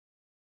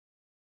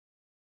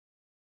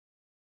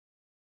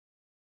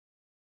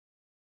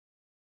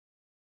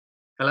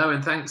Hello,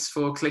 and thanks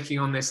for clicking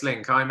on this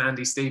link. I'm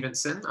Andy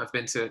Stevenson. I've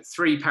been to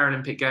 3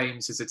 Paralympic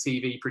Games as a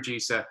TV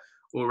producer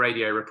or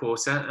radio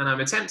reporter, and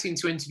I'm attempting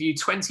to interview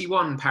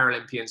 21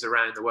 Paralympians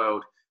around the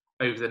world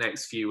over the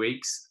next few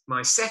weeks.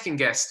 My second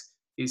guest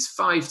is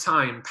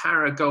 5-time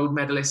para gold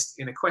medalist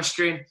in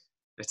equestrian,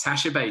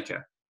 Natasha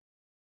Baker.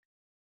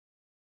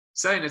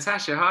 So,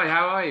 Natasha, hi,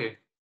 how are you?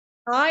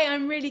 Hi,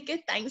 I'm really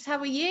good, thanks. How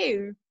are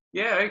you?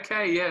 Yeah,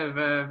 okay, yeah,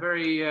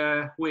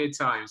 very weird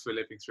times we're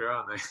living through,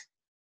 aren't they?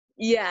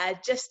 Yeah,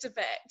 just a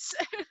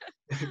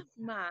bit.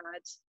 Mad.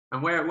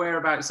 And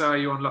whereabouts are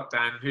you on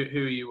lockdown? Who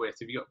are you with?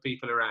 Have you got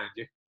people around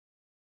you?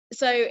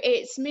 So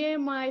it's me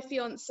and my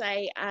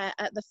fiance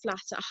at the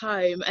flat at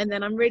home, and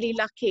then I'm really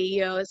lucky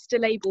you're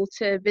still able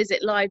to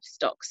visit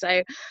livestock.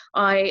 So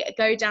I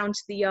go down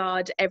to the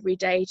yard every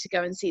day to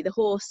go and see the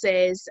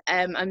horses.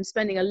 I'm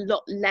spending a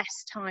lot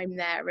less time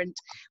there, and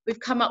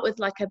we've come up with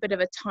like a bit of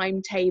a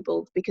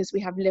timetable because we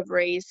have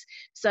liveries.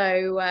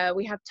 So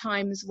we have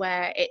times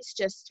where it's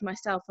just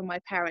myself and my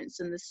parents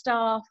and the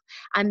staff,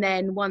 and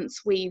then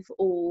once we've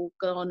all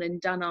gone and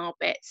done our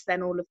bits,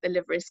 then all of the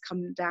liveries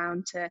come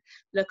down to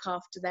look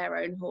after their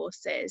own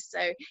horses.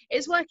 So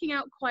it's working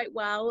out quite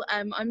well.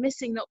 I'm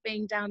missing not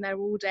being down there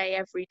all day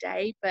every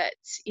day, but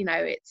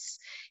it's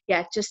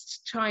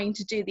just trying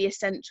to do the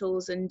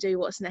essentials and do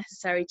what's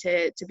necessary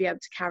to be able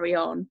to carry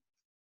on.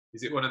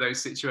 Is it one of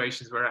those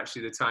situations where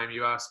actually the time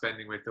you are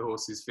spending with the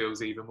horses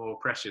feels even more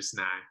precious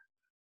now?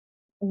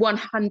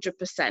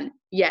 100%.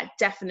 Yeah,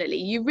 definitely.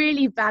 You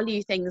really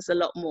value things a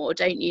lot more,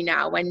 don't you,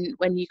 now when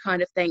you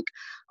kind of think,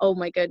 oh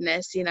my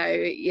goodness,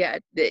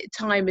 the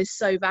time is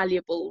so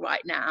valuable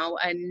right now,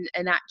 and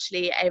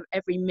actually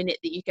every minute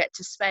that you get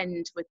to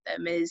spend with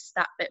them is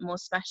that bit more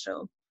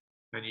special.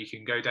 And you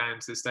can go down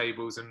to the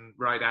stables and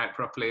ride out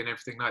properly and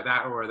everything like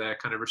that, or are there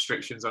kind of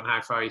restrictions on how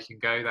far you can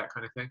go, that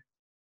kind of thing?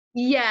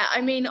 Yeah,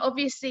 I mean,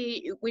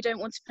 obviously, we don't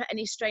want to put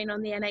any strain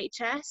on the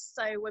NHS,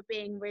 so we're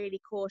being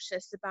really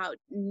cautious about,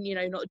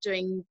 not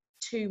doing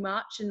too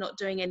much and not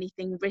doing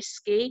anything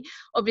risky.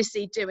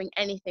 Obviously, doing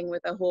anything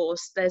with a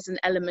horse, there's an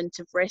element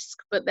of risk,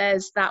 but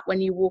there's that when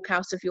you walk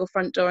out of your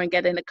front door and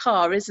get in a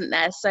car, isn't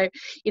there? So,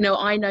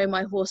 I know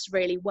my horse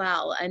really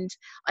well, and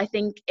I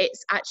think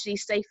it's actually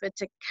safer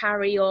to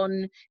carry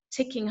on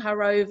ticking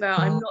her over.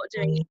 I'm not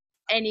doing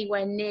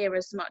anywhere near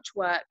as much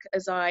work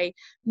as I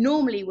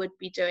normally would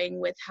be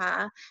doing with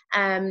her,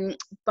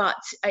 but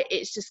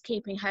it's just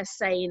keeping her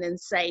sane and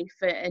safe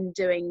and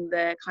doing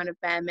the kind of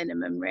bare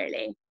minimum,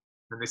 really.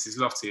 And this is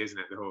Lottie, isn't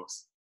it, the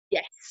horse?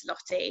 Yes,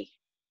 Lottie.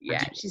 And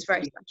Yeah, she's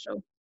very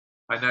special.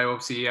 I know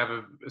obviously you have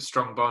a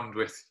strong bond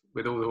with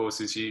all the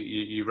horses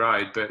you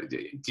ride, but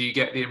do you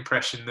get the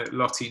impression that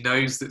Lottie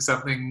knows that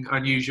something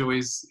unusual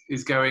is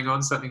going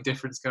on, something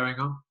different's going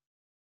on?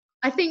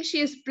 I think she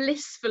is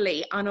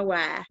blissfully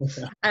unaware.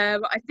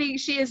 I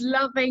think she is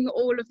loving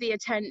all of the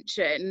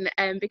attention,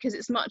 because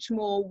it's much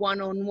more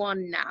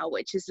one-on-one now,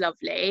 which is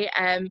lovely.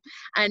 And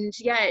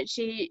yeah,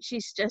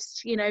 she's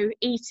just,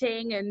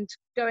 eating and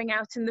going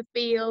out in the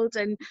field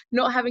and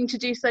not having to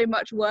do so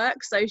much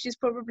work. So she's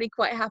probably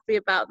quite happy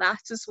about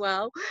that as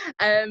well.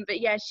 But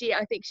yeah,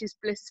 I think she's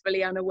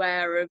blissfully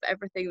unaware of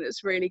everything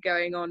that's really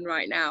going on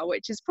right now,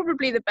 which is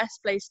probably the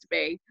best place to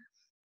be.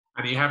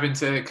 And are you having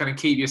to kind of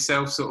keep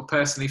yourself sort of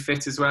personally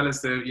fit as well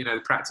as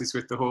the practice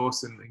with the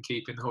horse and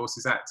keeping the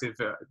horses active?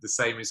 The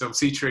same is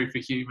obviously true for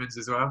humans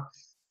as well.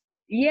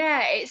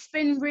 Yeah, it's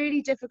been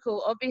really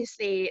difficult.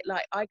 Obviously,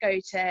 like I go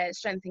to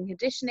strength and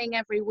conditioning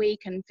every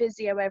week and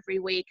physio every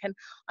week, and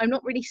I'm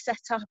not really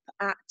set up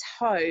at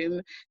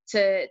home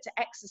to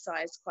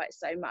exercise quite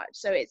so much.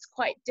 So it's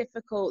quite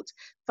difficult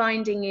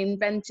finding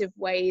inventive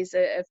ways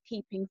of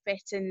keeping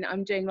fit, and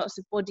I'm doing lots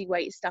of body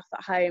weight stuff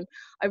at home.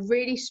 I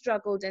really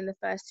struggled in the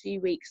first few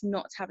weeks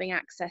not having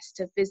access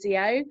to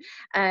physio.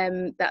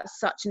 That's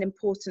such an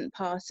important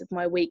part of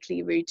my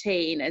weekly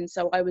routine, and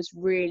so I was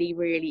really,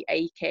 really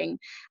aching.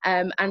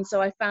 And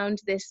so I found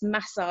this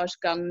massage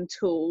gun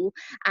tool,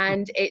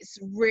 and it's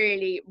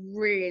really,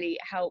 really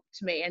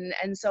helped me.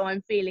 And so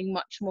I'm feeling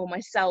much more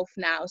myself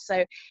now.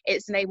 So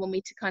it's enabled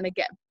me to kind of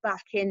get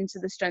back into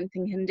the strength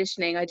and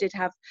conditioning. I did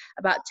have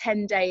about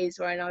 10 days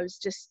where I was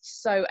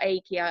just so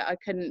achy. I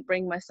couldn't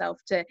bring myself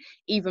to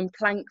even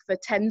plank for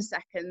 10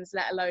 seconds,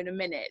 let alone a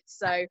minute.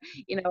 So,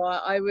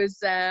 I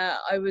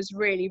was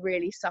really,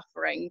 really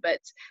suffering, but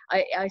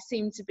I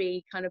seem to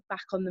be kind of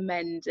back on the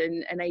mend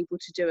and able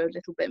to do a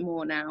little bit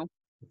more now.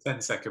 A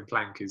 10-second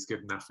plank is good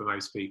enough for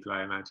most people,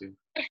 I imagine.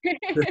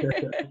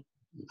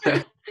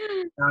 Now,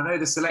 I know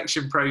the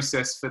selection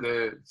process for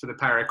the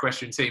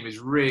Para-Equestrian team is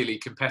really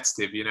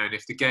competitive, and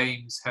if the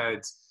games had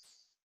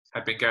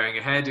been going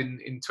ahead in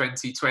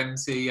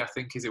 2020, I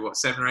think, is it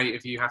 7 or 8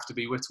 of you have to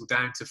be whittled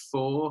down to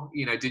 4?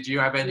 Did you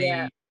have any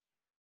Yeah.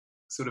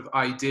 sort of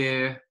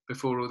idea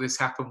before all this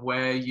happened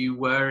where you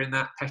were in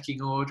that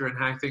pecking order and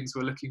how things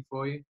were looking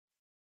for you?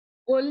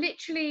 Well,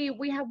 literally,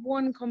 we had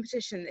one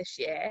competition this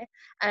year,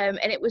 and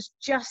it was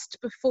just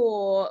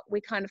before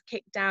we kind of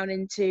kicked down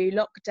into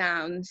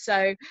lockdown.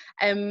 So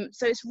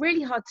it's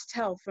really hard to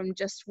tell from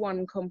just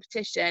one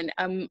competition.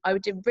 I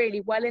did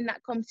really well in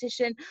that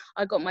competition.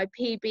 I got my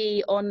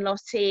PB on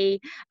Lottie,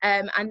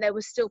 and there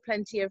was still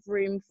plenty of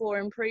room for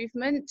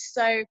improvement.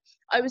 So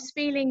I was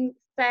feeling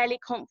fairly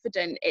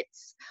confident.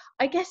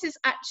 I guess it's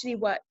actually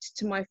worked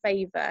to my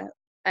favour,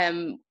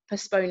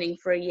 postponing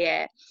for a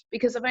year,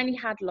 because I've only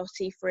had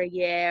Lottie for a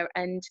year,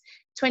 and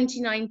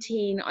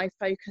 2019 I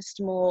focused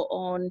more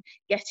on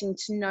getting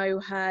to know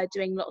her,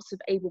 doing lots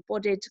of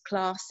able-bodied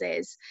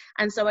classes,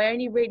 and so I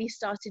only really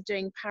started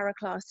doing para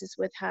classes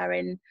with her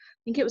in, I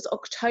think it was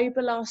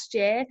October last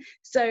year.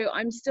 So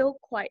I'm still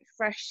quite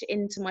fresh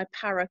into my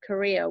para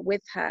career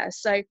with her,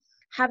 so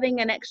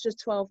having an extra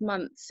 12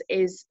 months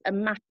is a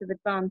massive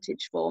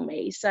advantage for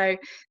me. So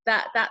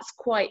that's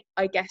quite,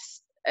 I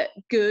guess,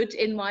 good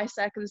in my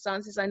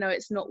circumstances. I know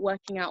it's not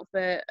working out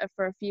for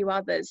a few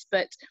others,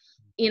 but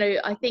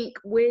I think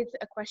with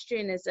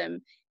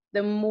equestrianism,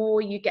 the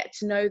more you get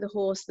to know the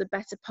horse, the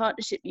better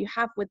partnership you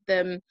have with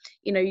them,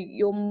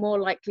 you're more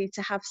likely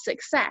to have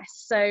success.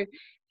 So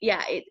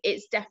yeah,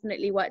 it's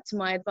definitely worked to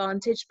my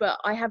advantage, but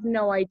I have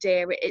no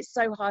idea. It's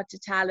so hard to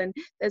tell, and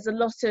there's a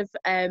lot of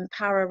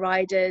para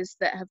riders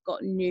that have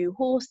got new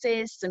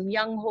horses, some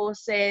young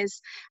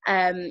horses,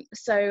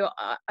 so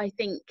I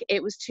think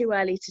it was too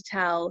early to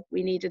tell.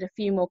 We needed a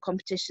few more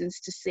competitions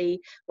to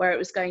see where it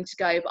was going to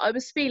go, but I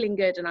was feeling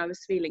good and I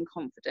was feeling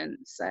confident.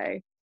 So,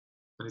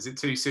 and is it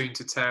too soon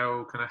to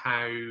tell kind of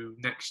how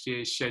next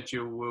year's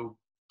schedule will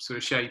sort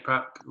of shape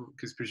up,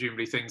 because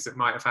presumably things that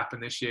might have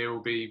happened this year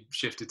will be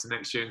shifted to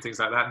next year and things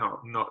like that,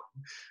 not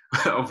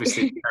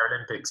obviously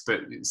Paralympics, but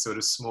sort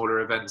of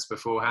smaller events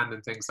beforehand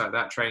and things like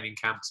that, training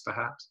camps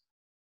perhaps?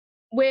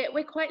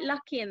 We're quite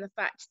lucky in the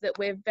fact that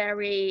we're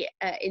very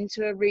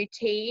into a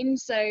routine.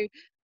 So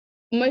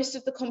most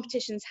of the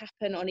competitions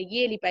happen on a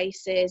yearly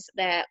basis.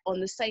 They're on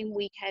the same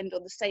weekend or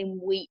the same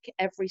week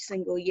every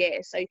single year.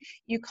 So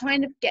you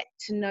kind of get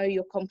to know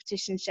your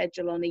competition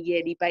schedule on a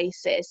yearly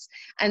basis.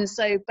 And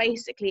so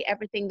basically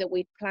everything that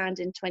we'd planned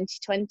in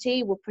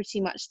 2020 will pretty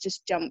much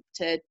just jump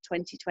to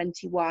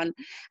 2021.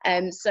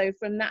 So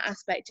from that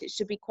aspect, it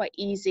should be quite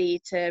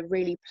easy to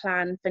really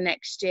plan for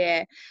next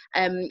year.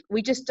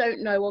 We just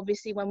don't know,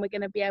 obviously, when we're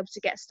going to be able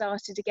to get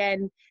started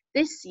again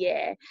this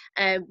year.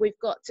 We've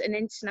got an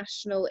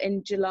international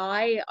in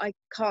July. I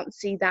can't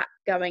see that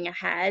going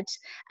ahead.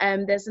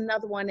 There's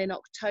another one in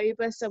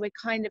October, so we're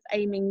kind of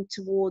aiming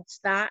towards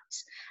that.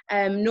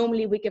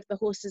 Normally we give the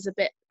horses a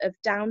bit of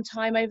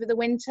downtime over the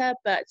winter,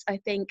 but I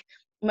think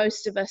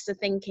most of us are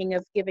thinking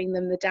of giving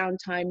them the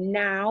downtime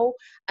now,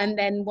 and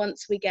then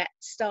once we get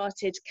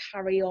started,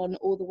 carry on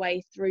all the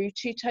way through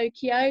to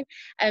Tokyo.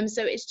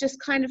 So it's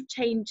just kind of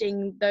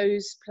changing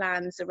those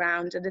plans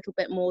around a little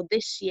bit more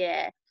this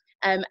year.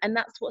 And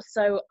that's what's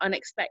so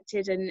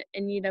unexpected, and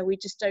we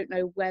just don't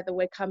know whether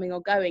we're coming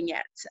or going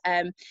yet.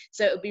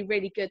 So it would be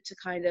really good to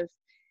kind of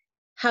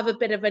have a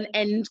bit of an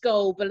end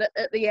goal, but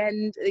at the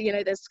end,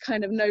 there's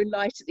kind of no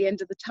light at the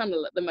end of the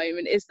tunnel at the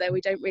moment, is there?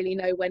 We don't really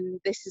know when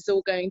this is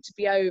all going to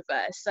be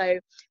over. So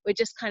we're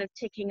just kind of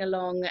ticking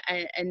along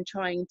and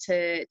trying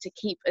to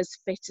keep as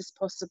fit as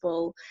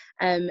possible,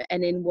 and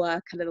in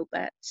work a little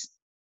bit.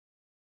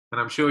 And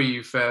I'm sure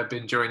you've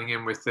been joining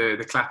in with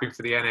the clapping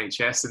for the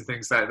NHS and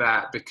things like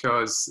that,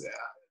 because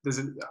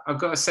I've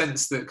got a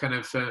sense that kind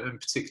of, and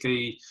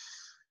particularly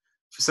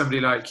for somebody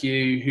like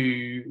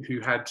you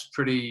who had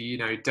pretty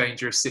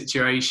dangerous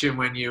situation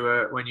when you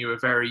were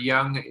very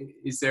young,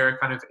 is there a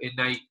kind of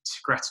innate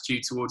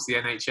gratitude towards the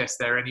NHS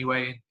there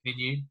anyway in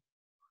you?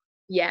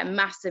 Yeah,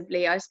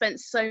 massively. I spent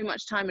so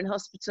much time in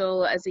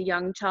hospital as a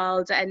young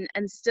child, and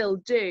still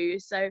do.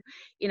 So,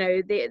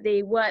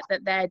 the work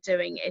that they're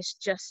doing is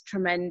just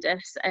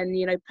tremendous, and,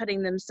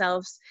 putting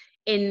themselves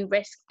in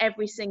risk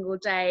every single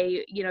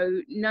day.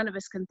 None of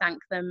us can thank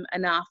them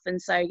enough.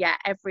 And so, yeah,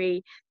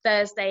 every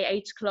Thursday,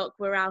 8 o'clock,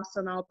 we're out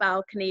on our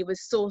balcony with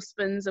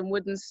saucepans and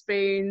wooden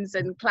spoons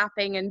and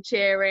clapping and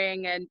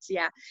cheering. And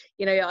yeah,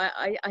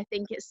 I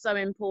think it's so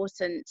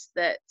important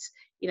that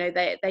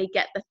they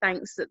get the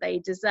thanks that they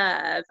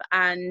deserve.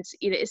 And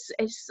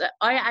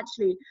I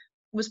actually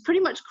was pretty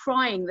much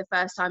crying the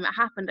first time it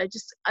happened. I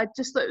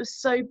just thought it was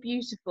so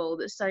beautiful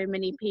that so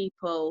many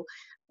people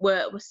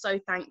were so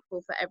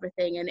thankful for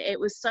everything, and it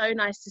was so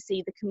nice to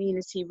see the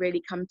community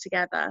really come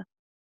together.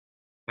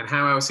 And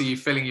how else are you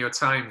filling your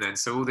time then?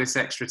 So all this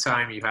extra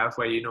time you have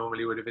where you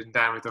normally would have been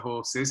down with the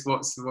horses,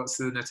 what's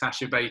the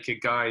Natasha Baker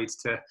guide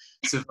to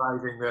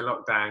surviving the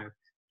lockdown?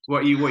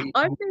 What are you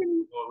I've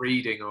been or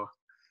reading or?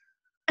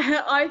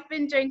 I've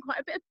been doing quite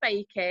a bit of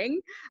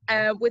baking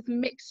with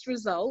mixed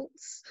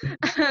results.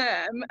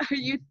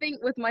 You'd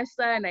think with my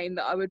surname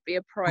that I would be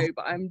a pro,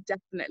 but I'm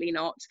definitely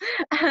not.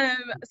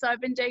 So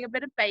I've been doing a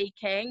bit of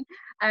baking,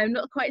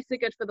 not quite so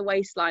good for the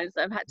waistline,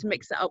 so I've had to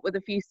mix it up with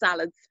a few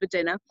salads for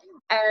dinner.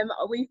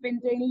 We've been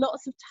doing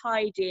lots of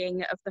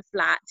tidying of the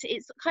flat.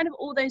 It's kind of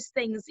all those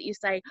things that you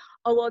say,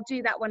 oh, I'll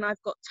do that when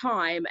I've got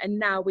time, and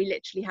now we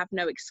literally have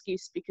no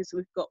excuse because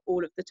we've got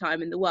all of the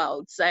time in the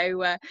world.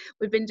 So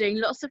we've been doing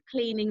lots of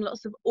cleaning,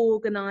 lots of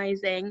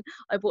organising.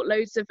 I bought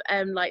loads of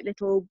like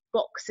little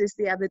boxes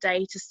the other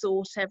day to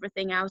sort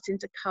everything out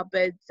into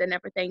cupboards and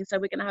everything. So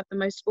we're going to have the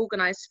most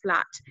organised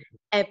flat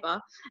ever.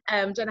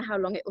 Don't know how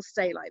long it will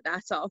stay like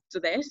that after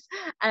this.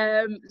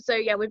 So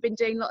yeah, we've been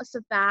doing lots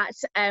of that.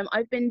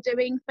 I've been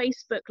doing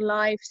Facebook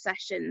Live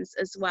sessions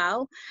as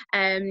well.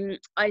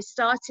 I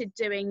started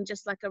doing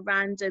just like a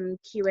random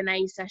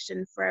Q&A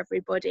session for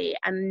everybody,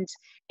 and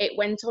it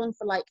went on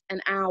for like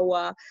an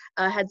hour.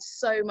 I had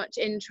so much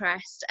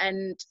interest,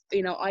 and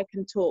you know, I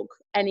can talk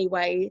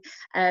anyway,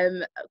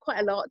 quite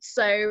a lot.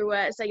 So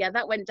yeah,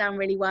 that went down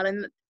really well,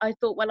 and I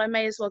thought, well, I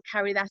may as well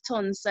carry that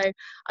on. So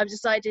I've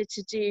decided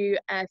to do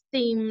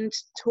themed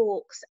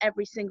talks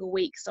every single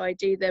week. So I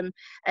do them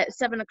at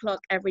 7 o'clock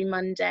every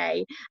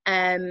Monday,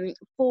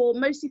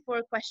 mostly for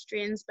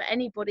equestrians, but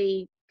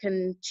anybody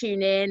can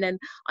tune in. And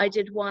I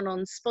did one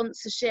on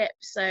sponsorship,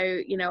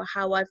 so you know,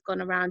 how I've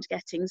gone around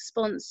getting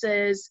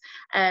sponsors,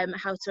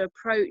 how to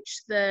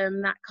approach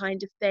them, that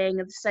kind of thing.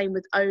 And the same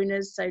with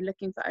owners, so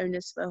looking for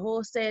owners for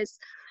horses.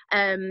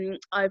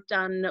 I've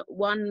done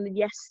one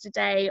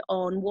yesterday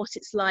on what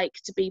it's like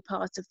to be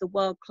part of the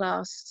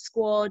world-class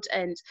squad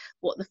and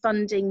what the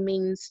funding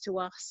means to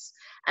us.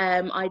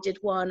 I did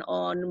one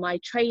on my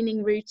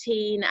training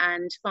routine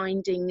and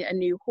finding a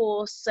new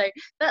horse. So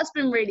that's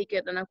been really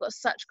good, and I've got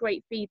such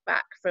great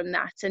feedback from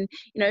that. And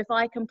you know, if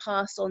I can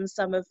pass on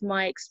some of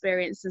my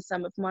experience and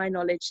some of my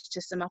knowledge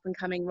to some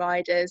up-and-coming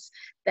riders,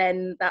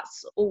 then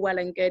that's all well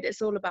and good.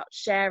 It's all about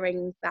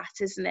sharing that,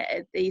 isn't it,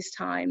 at these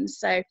times?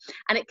 So,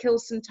 and it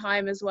kills some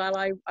time as well.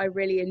 I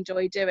really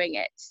enjoy doing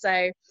it.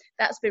 So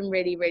that's been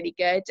really, really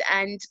good.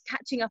 And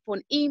catching up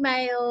on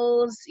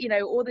emails, you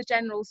know, all the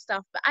general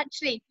stuff. But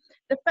actually,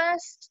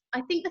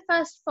 I think the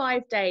first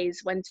 5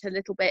 days went a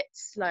little bit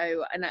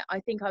slow, and I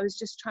think I was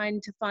just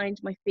trying to find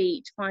my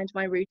feet, find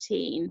my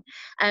routine.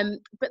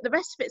 But the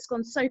rest of it's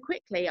gone so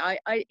quickly. I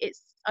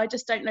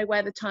just don't know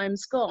where the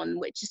time's gone,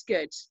 which is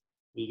good.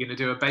 You're going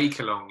to do a bake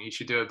along. You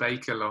should do a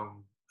bake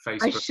along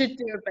Facebook. I should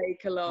do a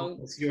bake along.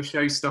 What's your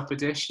showstopper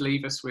dish?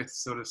 Leave us with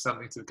sort of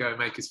something to go and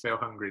make us feel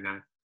hungry now.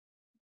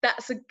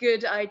 That's a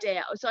good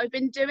idea. So I've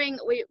been doing,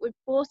 we've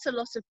bought a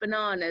lot of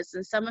bananas,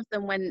 and some of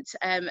them went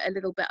a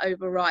little bit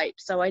overripe.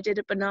 So I did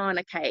a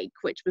banana cake,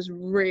 which was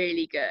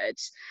really good.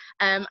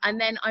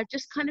 And then I've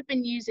just kind of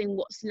been using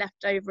what's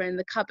left over in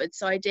the cupboard.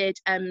 So I did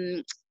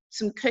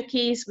some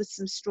cookies with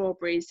some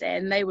strawberries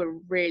in. They were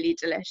really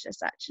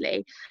delicious,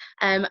 actually.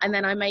 And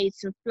then I made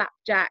some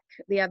flapjack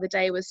the other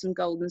day with some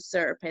golden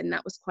syrup in.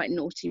 That was quite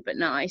naughty but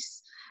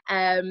nice.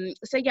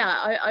 So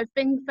yeah, I've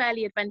been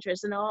fairly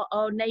adventurous, and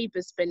our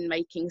neighbour's been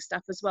making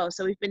stuff as well.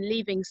 So we've been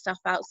leaving stuff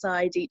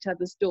outside each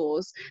other's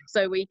doors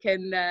so we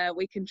can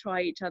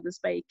try each other's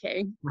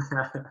baking.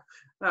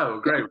 Oh,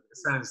 great. It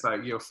sounds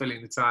like you're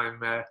filling the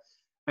time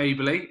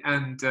ably,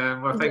 and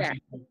well, thank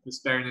you for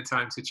sparing the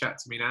time to chat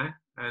to me now.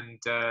 And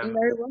no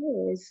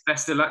worries.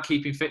 Best of luck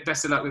keeping fit.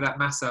 Best of luck with that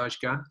massage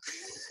gun.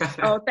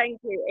 Oh, thank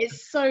you.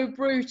 It's so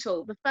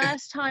brutal. The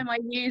first time I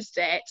used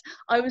it,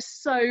 I was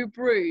so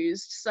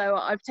bruised. So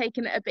I've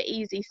taken it a bit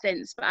easy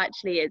since, but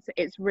actually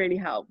it's really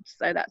helped.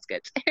 So that's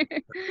good.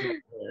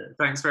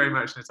 Thanks very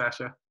much,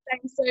 Natasha.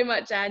 Thanks so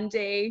much,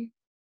 Andy.